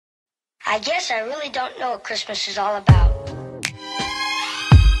I guess I really don't know what Christmas is all about.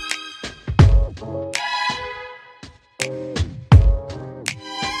 Isn't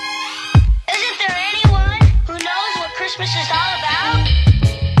there anyone who knows what Christmas is all about?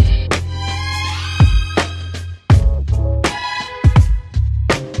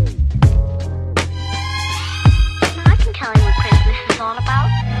 I can tell you what Christmas is all about.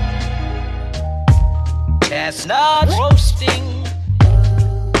 Chestnuts roasting,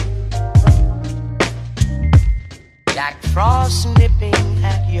 Jack Frost nipping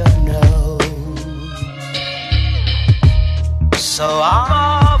at your nose. So I'm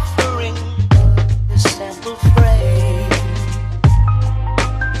offering this simple phrase.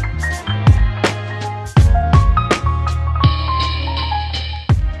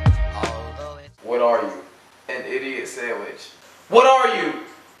 What are you? An idiot sandwich. What are you?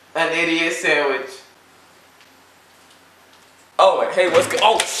 An idiot sandwich. Oh, hey, what's good?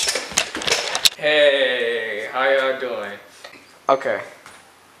 Oh, hey, how y'all doing? Okay.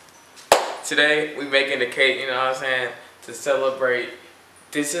 Today, we making the cake, you know what I'm saying, to celebrate.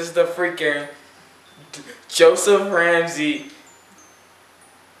 This is the freaking Joseph Ramsey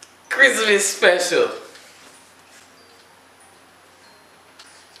Christmas special.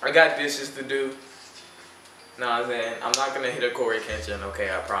 I got dishes to do. Know what I'm saying? I'm not gonna hit a Corey Kenshin,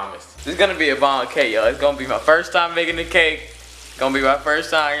 okay, I promise. This is gonna be a bomb cake, yo. It's gonna be my first time making the cake. Gonna be my first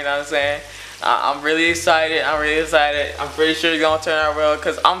time, you know what I'm saying? I'm really excited. I'm pretty sure it's gonna turn out well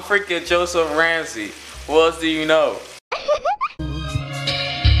because I'm freaking Joseph Ramsey. What else do you know?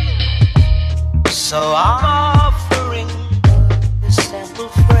 So I'm offering this simple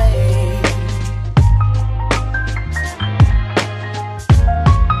phrase.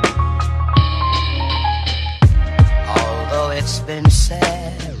 Although it's been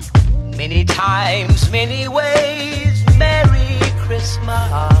said many times, many ways, Merry Christmas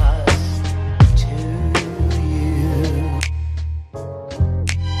to you.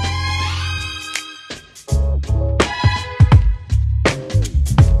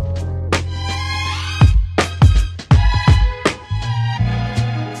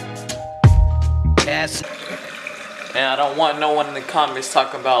 Yes. And I don't want no one in the comments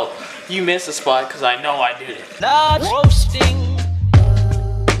talking about you missed a spot because I know I did it. Not roasting,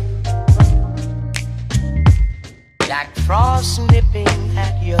 Jack Frost nipping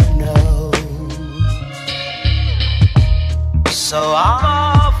at your nose. So I'm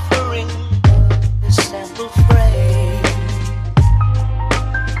offering this simple phrase.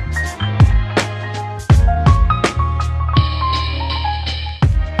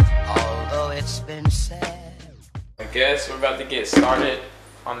 Although it's been said. I guess we're about to get started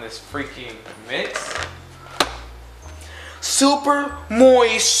on this freaking mix. Super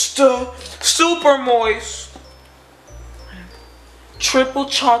moist. Triple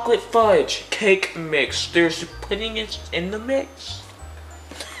chocolate fudge cake mix. There's putting it in the mix.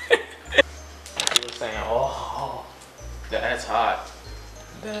 You're saying, oh, that's hot.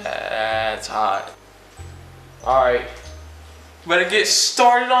 That's hot. Alright. Better get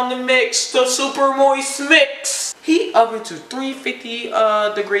started on the mix. The super moist mix. Heat oven to 350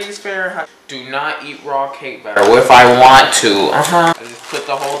 degrees Fahrenheit. Do not eat raw cake batter. Or if I want to. I just put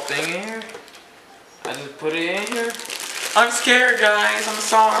the whole thing in here. I just put it in here. I'm scared, guys. I'm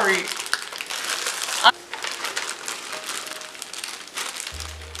sorry.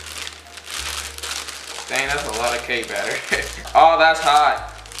 Dang, that's a lot of cake batter. Oh, that's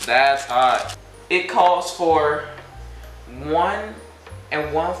hot. That's hot. It calls for 1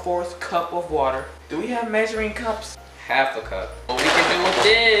 1/4 cup of water. Do we have measuring cups? Half a cup. What we can do with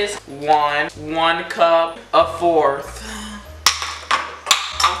this, 1 cup, 1/4.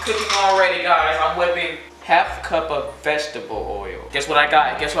 I'm cooking already, guys. I'm whipping half cup of vegetable oil. Guess what I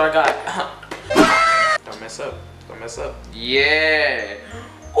got? Guess what I got? Don't mess up. Don't mess up. Yeah.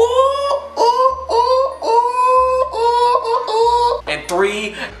 And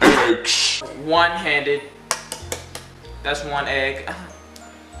 3 eggs. One-handed. That's 1 egg.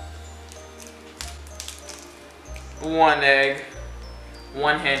 1 egg.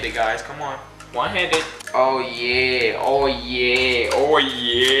 One-handed, guys. Come on. One-handed. Oh yeah. Oh yeah. Oh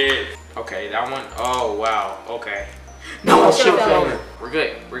yeah. Okay, that one. Oh wow. Okay. No, shit. We're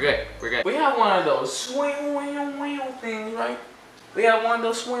good. We're good. We're good. We have one of those swing wheel things, right? We have one of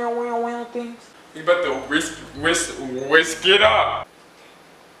those swing wheel things. You about to whisk it up.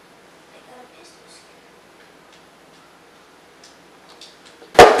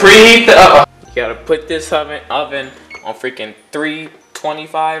 Preheat the oven. You gotta put this oven on freaking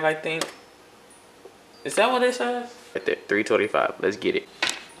 325, I think. Is that what it says? Right there, 325. Let's get it.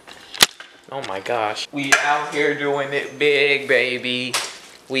 Oh my gosh. We out here doing it big, baby.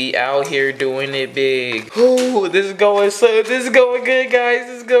 We out here doing it big. Ooh, this is going good, guys.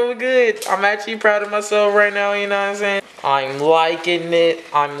 This is going good. I'm actually proud of myself right now, you know what I'm saying? I'm liking it.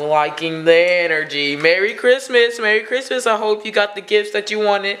 I'm liking the energy. Merry Christmas. Merry Christmas. I hope you got the gifts that you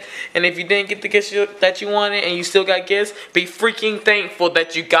wanted. And if you didn't get the gifts that you wanted and you still got gifts, be freaking thankful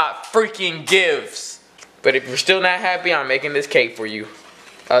that you got freaking gifts. But if you're still not happy, I'm making this cake for you.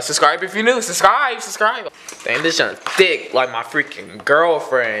 Subscribe if you're new. Subscribe. Dang, this junk thick like my freaking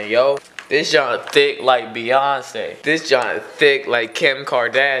girlfriend, yo. This junk thick like Beyonce. This junk thick like Kim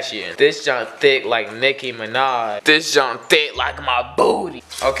Kardashian. This junk thick like Nicki Minaj. This junk thick like my booty.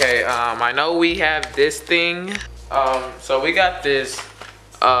 Okay, I know we have this thing. So we got this.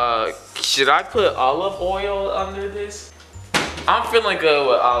 Should I put olive oil under this? I'm feeling good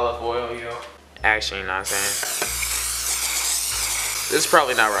with olive oil, yo. Actually, not saying. This is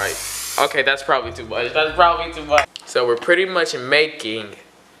probably not right. Okay, that's probably too much. So we're pretty much making.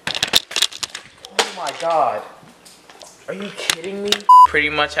 Oh my god. Are you kidding me? Pretty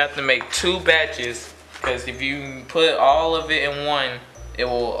much have to make 2 batches. Because if you put all of it in one, it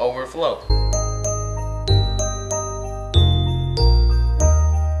will overflow.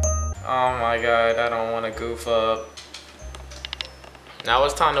 Oh my god, I don't want to goof up. Now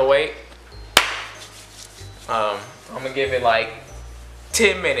it's time to wait. I'm gonna give it like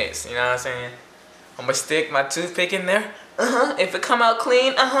 10 minutes, you know what I'm saying? I'm gonna stick my toothpick in there. If it come out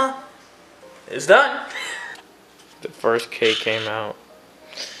clean, it's done. The first cake came out.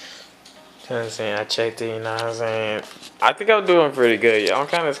 You know what I'm saying? I checked it, you know what I'm saying? I think I'm doing pretty good. I'm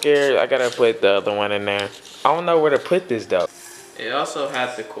kind of scared. I gotta put the other one in there. I don't know where to put this though. It also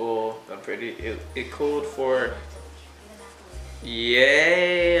had to cool. It cooled for.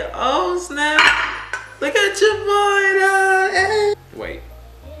 Yay! Oh snap! Look at your boy, hey.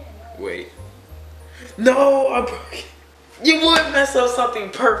 Wait. No, I broke it. You would mess up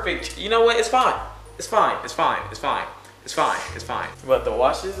something perfect. You know what? It's fine. It's fine. But to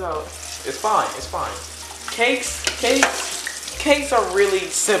wash this out, it's fine. Cakes are really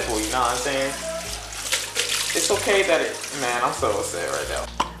simple. You know what I'm saying? It's okay that man, I'm so upset right now.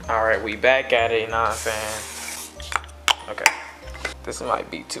 All right, we back at it. You know what I'm saying? Okay, this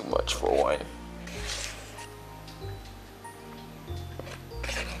might be too much for one.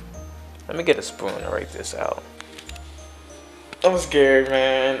 Let me get a spoon to rake this out. I'm scared,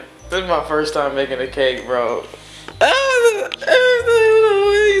 man. This is my first time making a cake, bro. I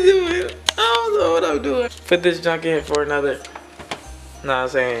don't know what I'm doing. Put this junk in for another, know what I'm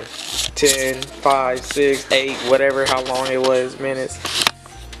saying, 10, 5, 6, 8, whatever, how long it was, minutes.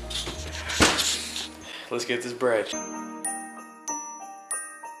 Let's get this bread.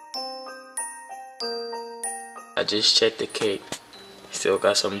 I just checked the cake. Still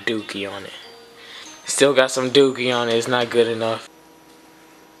got some dookie on it. It's not good enough.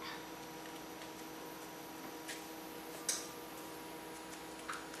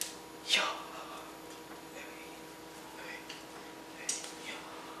 Yo.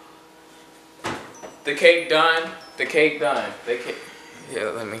 The cake done. Yeah,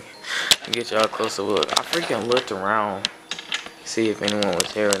 let me get y'all a closer look. I freaking looked around. See if anyone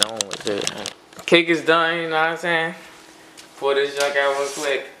was here. No one was there. Cake is done, you know what I'm saying? Pull this junk out real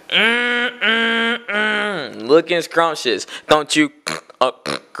quick. Looking scrumptious. Don't you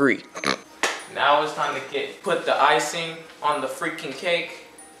agree? Now it's time to put the icing on the freaking cake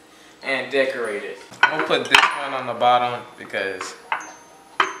and decorate it. I'm gonna put this one on the bottom because,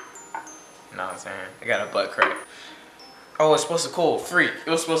 you know what I'm saying? I got a butt crack. Oh, it's supposed to cool. Freak.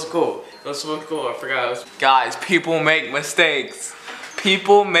 It was supposed to cool. I forgot. Guys, people make mistakes.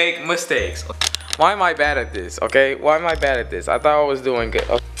 Why am I bad at this, okay? I thought I was doing good.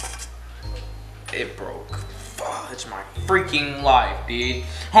 Okay. It broke. Fudge my freaking life, dude.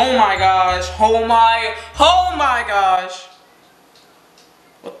 Oh my gosh.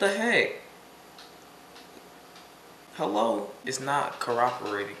 What the heck? Hello? It's not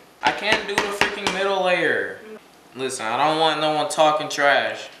cooperating. I can't do the freaking middle layer. Listen, I don't want no one talking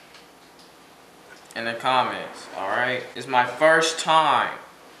trash in the comments, alright? It's my first time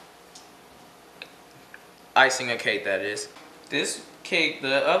icing a cake, that is. This cake,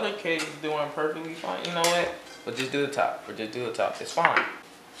 the other cake is doing perfectly fine. You know what? We'll just do the top. It's fine.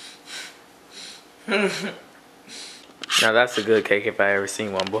 Now that's a good cake if I ever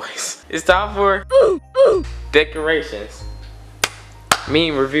seen one, boys. It's time for decorations.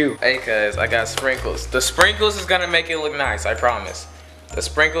 Meme review. Hey, cuz I got sprinkles. The sprinkles is gonna make it look nice, I promise. The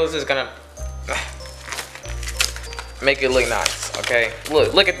sprinkles is gonna make it look nice, okay?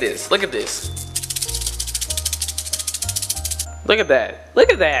 Look at this. Look at that.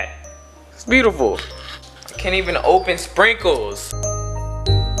 It's beautiful. I can't even open sprinkles.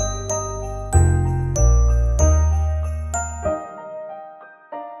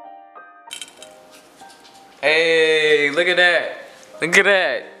 look at that. Look at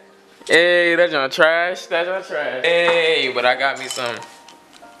that. Hey, that's on trash. That's on trash. Hey, but I got me some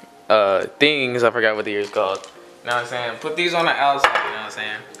things. I forgot what the ear's called. You know what I'm saying? Put these on the outside, you know what I'm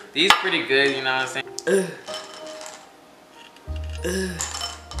saying? These pretty good, you know what I'm saying?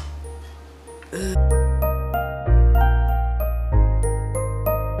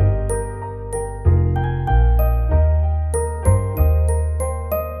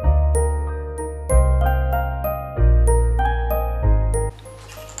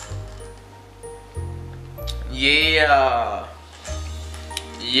 Yeah.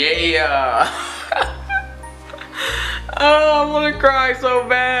 Yeah. Oh, I'm gonna cry so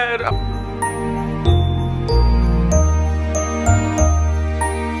bad.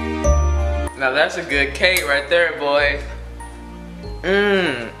 Now that's a good cake right there, boy.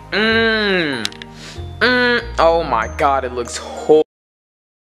 Oh my God, it looks horrible.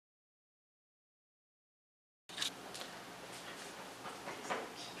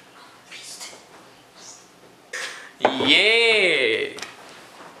 Yeah,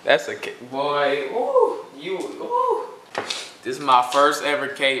 that's a cake, boy. Ooh, ooh. This is my first ever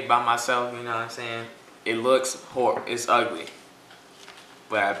cake by myself. You know what I'm saying? It looks horrible. It's ugly,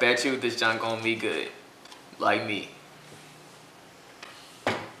 but I bet you this junk gonna be good, like me.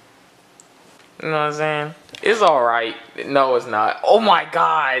 You know what I'm saying? It's alright. No, it's not. Oh my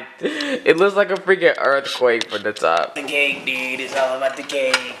God. It looks like a freaking earthquake from the top. The cake, dude. It's all about the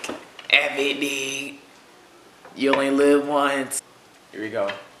cake. Have it, dude. You only live once. Here we go.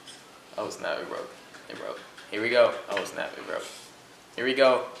 Oh, snap. It broke. It broke. Here we go. Oh, snap. It broke. Here we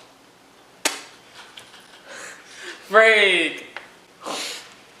go. Freak.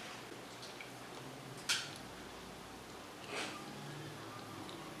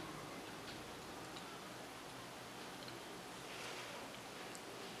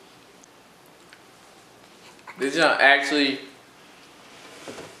 This is actually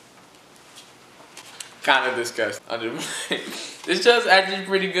kind of disgusting. This just actually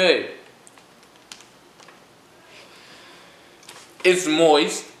pretty good. It's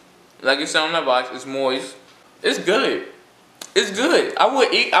moist. Like it said on the box, it's moist. It's good. It's good. I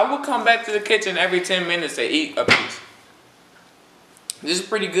would come back to the kitchen every 10 minutes to eat a piece. This is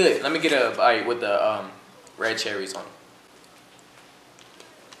pretty good. Let me get a bite with the red cherries on it.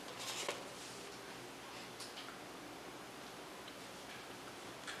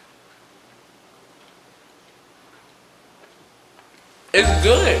 It's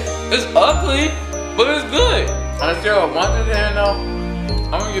good. It's ugly, but it's good. On a scale of 1 to 10 though,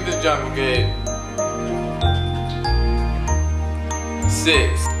 I'm gonna give this junk a good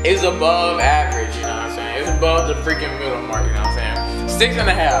 6. It's above average, you know what I'm saying? It's above the freaking middle mark, you know what I'm saying?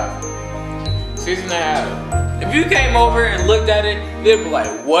 6.5. 6.5. If you came over and looked at it, they'd be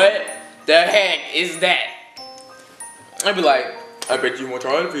like, what the heck is that? I'd be like, I bet you won't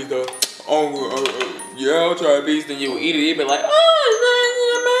try the piece though. Oh, yeah, I'll try a piece. Then you eat it. You'd be like, oh, it's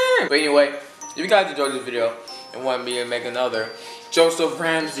not man. But anyway, if you guys enjoyed this video and want me to make another Joseph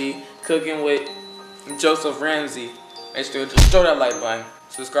Ramsey cooking with Joseph Ramsey, make sure to throw that like button.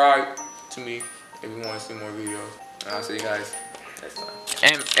 Subscribe to me if you want to see more videos. And I'll see you guys next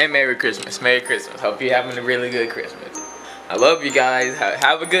time. And Merry Christmas. Merry Christmas. Hope you're having a really good Christmas. I love you guys.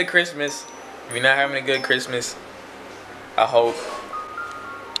 Have a good Christmas. If you're not having a good Christmas, I hope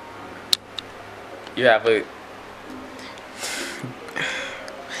you have a...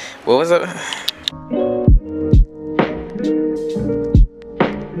 What was it?